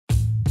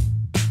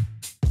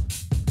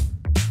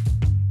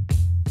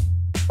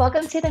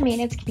Welcome to the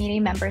Maintenance Community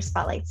Member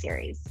Spotlight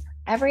Series.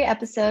 Every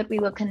episode, we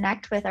will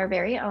connect with our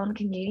very own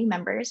community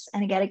members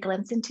and get a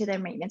glimpse into their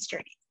maintenance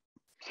journey.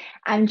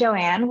 I'm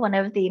Joanne, one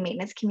of the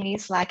Maintenance Community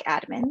Slack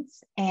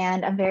admins,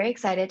 and I'm very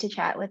excited to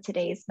chat with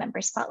today's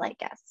Member Spotlight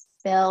guests,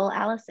 Bill,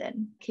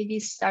 Allison. Could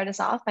you start us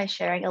off by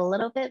sharing a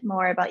little bit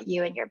more about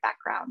you and your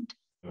background?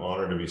 I'm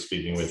honored to be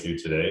speaking with you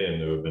today and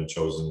to have been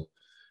chosen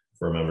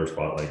for a Member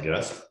Spotlight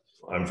guest.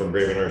 I'm from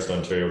Gravenhurst,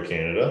 Ontario,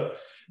 Canada.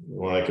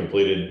 When I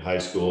completed high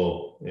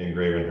school in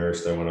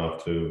Gravenhurst, I went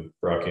off to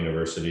Brock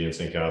University in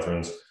St.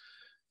 Catharines,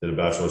 did a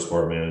Bachelor of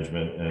Sport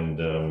Management.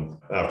 And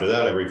after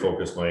that, I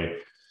refocused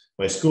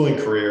my schooling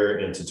career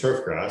into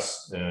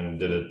turfgrass and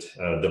did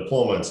a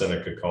diploma at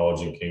Seneca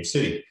College in King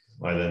City.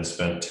 I then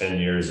spent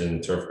 10 years in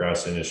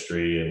turfgrass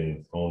industry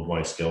and honed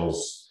my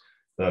skills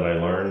that I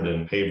learned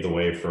and paved the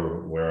way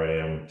for where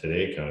I am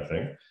today, kind of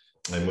thing.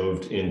 I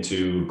moved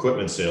into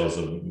equipment sales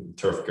of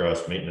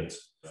turfgrass maintenance.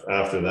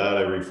 After that,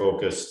 I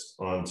refocused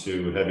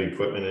onto heavy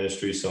equipment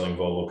industry, selling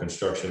Volvo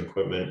construction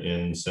equipment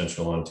in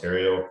central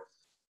Ontario.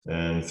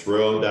 And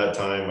throughout that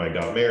time, I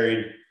got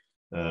married.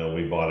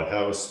 We bought a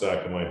house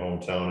back in my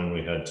hometown and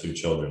we had 2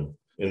 children.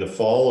 In the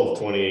fall of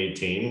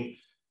 2018,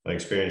 I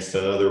experienced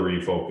another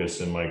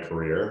refocus in my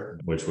career,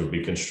 which would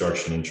be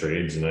construction and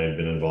trades. And I had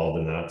been involved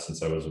in that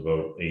since I was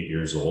about 8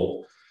 years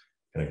old.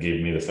 And it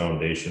gave me the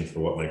foundation for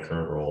what my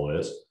current role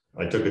is.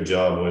 I took a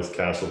job with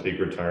Castle Peak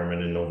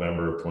Retirement in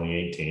November of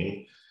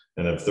 2018,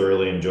 and I've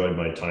thoroughly enjoyed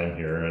my time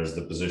here as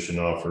the position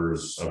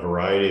offers a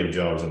variety of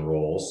jobs and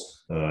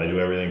roles. I do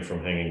everything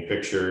from hanging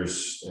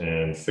pictures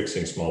and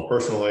fixing small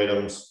personal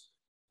items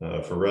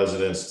for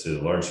residents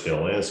to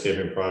large-scale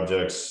landscaping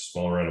projects,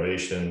 small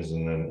renovations,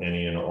 and then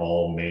any and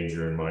all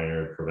major and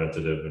minor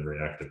preventative and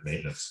reactive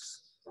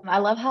maintenance. I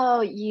love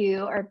how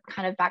you are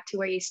kind of back to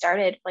where you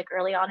started, like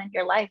early on in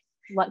your life.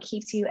 What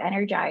keeps you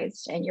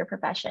energized in your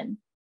profession?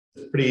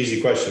 It's a pretty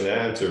easy question to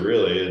answer,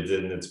 really.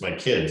 It's my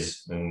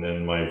kids and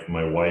then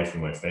my wife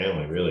and my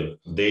family, really.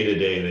 Day to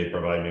day, they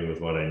provide me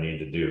with what I need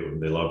to do.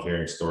 They love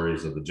hearing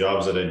stories of the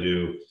jobs that I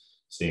do,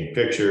 seeing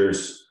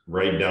pictures,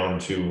 right down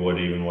to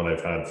what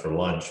I've had for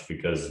lunch,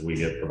 because we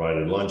get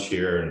provided lunch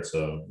here. And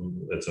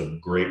it's a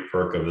great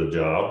perk of the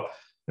job.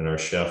 And our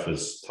chef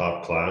is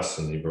top class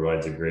and he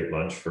provides a great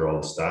lunch for all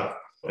the staff.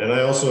 And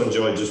I also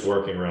enjoy just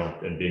working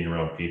around and being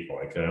around people.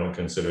 I don't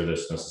consider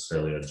this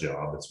necessarily a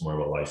job. It's more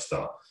of a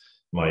lifestyle.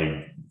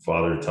 My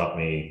father taught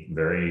me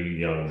very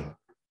young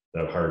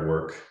that hard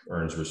work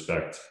earns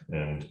respect.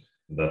 And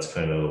that's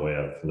kind of the way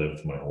I've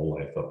lived my whole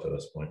life up to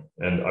this point.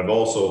 And I've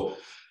also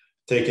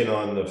taken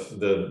on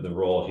the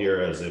role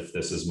here as if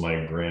this is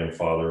my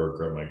grandfather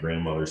or my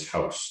grandmother's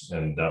house.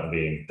 And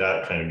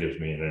that kind of gives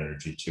me an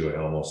energy too. I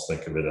almost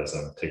think of it as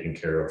I'm taking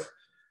care of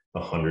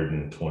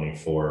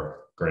 124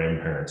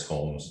 grandparents'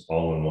 homes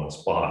all in one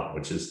spot,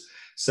 which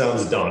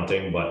sounds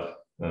daunting, but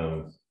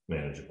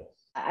manageable.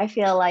 I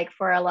feel like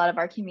for a lot of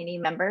our community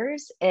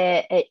members,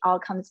 it all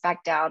comes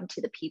back down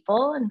to the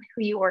people and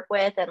who you work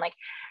with and like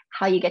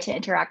how you get to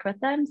interact with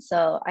them.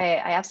 So I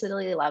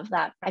absolutely love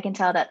that. I can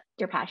tell that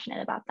you're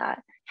passionate about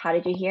that. How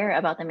did you hear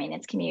about the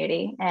maintenance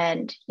community?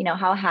 And,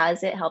 how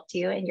has it helped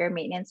you in your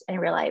maintenance and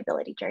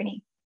reliability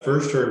journey?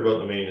 First heard about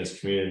the maintenance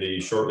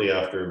community shortly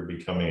after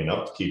becoming an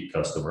upkeep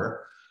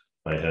customer.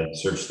 I had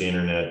searched the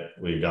internet.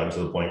 We got to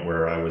the point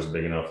where I was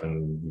big enough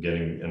and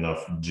getting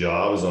enough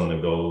jobs on the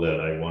go that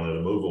I wanted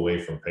to move away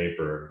from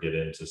paper and get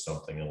into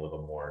something a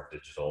little more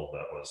digital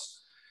that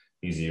was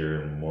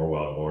easier and more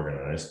well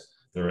organized.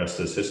 The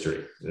rest is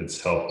history. It's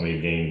helped me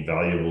gain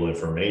valuable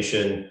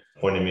information,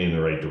 pointed me in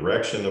the right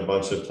direction a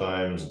bunch of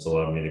times. It's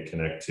allowed me to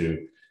connect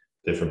to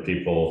different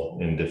people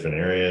in different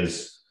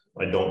areas.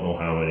 I don't know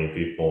how many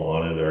people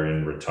on it are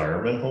in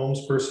retirement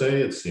homes per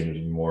se. It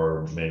seems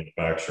more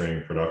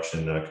manufacturing,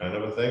 production, that kind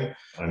of a thing.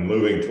 I'm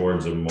moving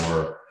towards a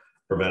more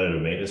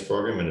preventative maintenance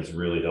program, and it's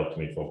really helped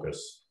me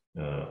focus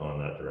on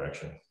that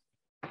direction.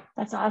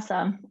 That's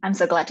awesome. I'm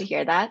so glad to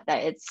hear that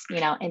it's,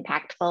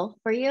 impactful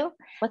for you.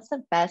 What's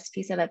the best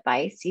piece of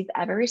advice you've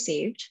ever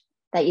received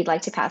that you'd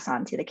like to pass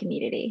on to the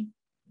community?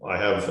 I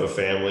have a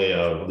family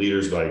of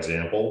leaders by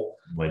example.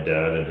 My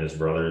dad and his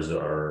brothers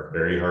are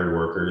very hard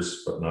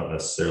workers, but not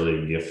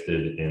necessarily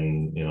gifted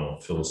in,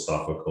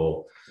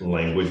 philosophical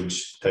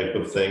language type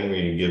of thing.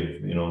 You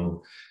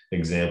give,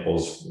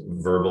 examples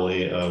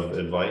verbally of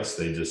advice.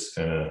 They just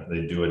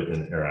they do it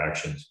in their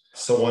actions.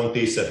 So one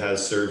piece that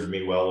has served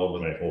me well over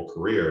my whole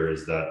career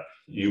is that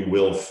you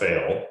will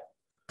fail.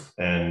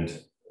 And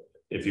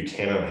if you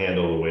cannot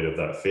handle the weight of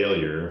that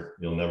failure,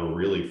 you'll never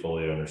really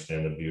fully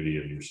understand the beauty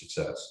of your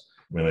success.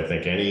 I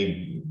think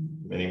any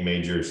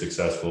major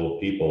successful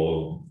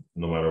people,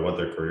 no matter what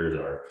their careers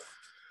are,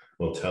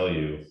 will tell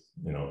you,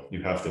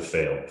 you have to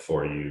fail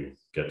before you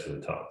get to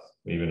the top.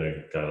 Even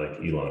a guy like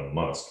Elon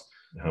Musk,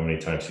 how many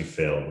times he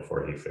failed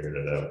before he figured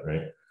it out,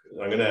 right?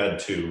 I'm going to add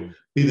 2,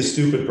 be the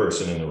stupid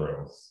person in the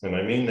room. And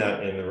I mean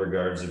that in the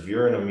regards, if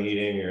you're in a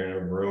meeting, you're in a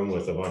room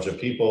with a bunch of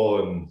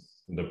people and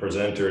the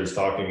presenter is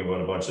talking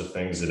about a bunch of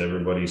things that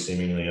everybody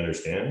seemingly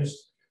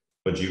understands,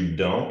 but you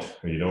don't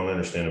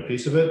understand a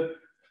piece of it,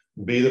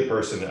 be the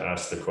person to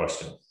ask the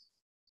question.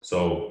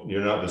 So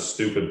you're not the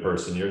stupid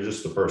person. You're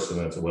just the person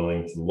that's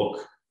willing to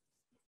look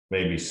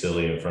maybe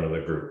silly in front of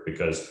the group,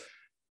 because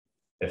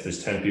if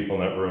there's 10 people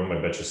in that room,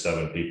 I bet you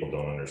 7 people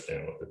don't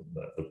understand what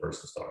the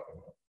person's talking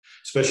about.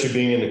 Especially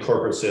being in the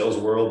corporate sales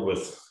world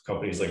with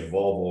companies like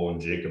Volvo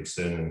and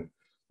Jacobson and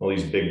all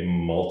these big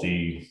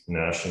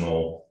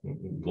multinational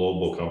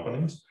global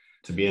companies,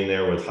 to be in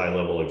there with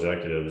high-level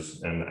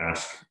executives and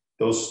ask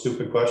those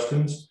stupid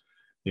questions,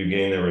 you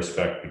gain their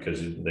respect because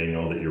they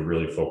know that you're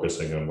really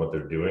focusing on what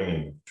they're doing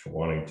and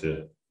wanting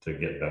to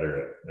get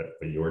better at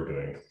what you're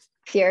doing.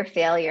 Fear of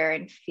failure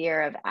and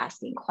fear of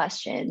asking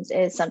questions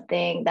is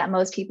something that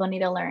most people need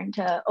to learn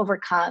to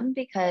overcome,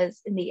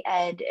 because in the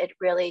end, it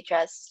really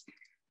just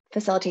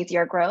facilitates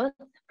your growth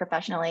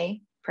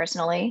professionally,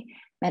 personally,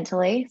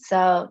 mentally.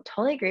 So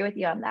totally agree with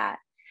you on that.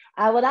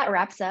 Well, that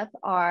wraps up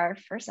our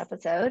first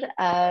episode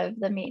of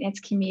the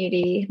Maintenance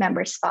Community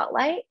Member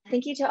Spotlight.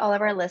 Thank you to all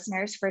of our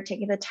listeners for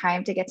taking the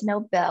time to get to know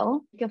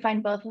Bill. You can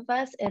find both of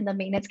us in the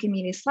Maintenance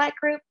Community Slack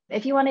group.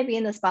 If you want to be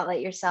in the spotlight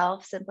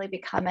yourself, simply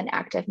become an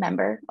active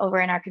member over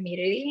in our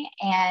community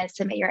and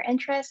submit your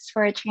interests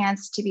for a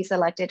chance to be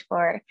selected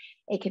for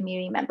a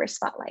Community Member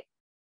Spotlight.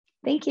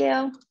 Thank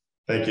you.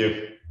 Thank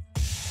you.